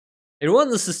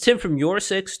Everyone, this is Tim from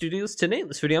YourSixStudios. Today in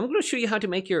this video, I'm going to show you how to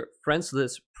make your friends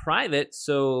list private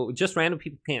so just random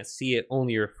people can't see it,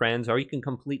 only your friends, or you can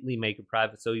completely make it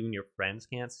private so even your friends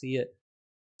can't see it.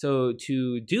 So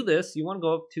to do this, you want to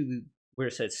go up to where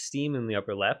it says Steam in the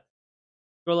upper left,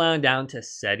 scroll on down to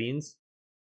Settings.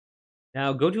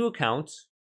 Now go to Accounts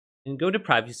and go to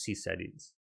Privacy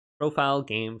Settings, Profile,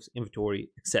 Games, Inventory,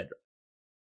 etc.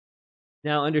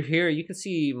 Now under here, you can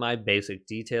see my basic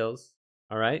details,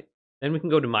 all right? Then we can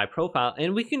go to my profile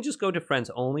and we can just go to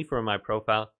friends only for my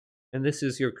profile. And this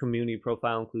is your community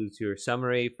profile, includes your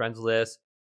summary, friends list,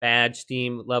 badge,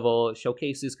 Steam level,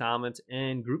 showcases, comments,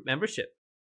 and group membership.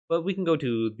 But we can go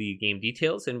to the game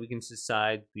details and we can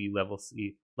decide the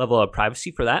level of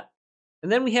privacy for that.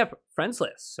 And then we have friends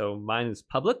list. So mine is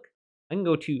public. I can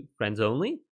go to friends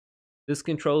only. This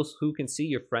controls who can see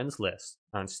your friends list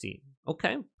on Steam.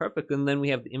 Okay, perfect. And then we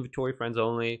have the inventory, friends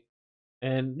only.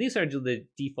 And these are just the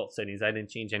default settings. I didn't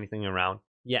change anything around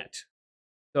yet.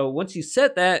 So once you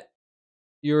set that,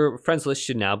 your friends list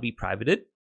should now be privated.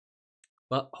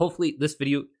 Well, hopefully this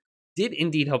video did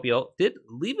indeed help you out.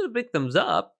 Leave it a big thumbs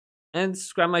up and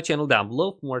subscribe to my channel down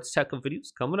below for more tech videos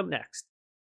coming up next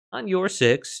on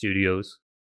YourSixStudios.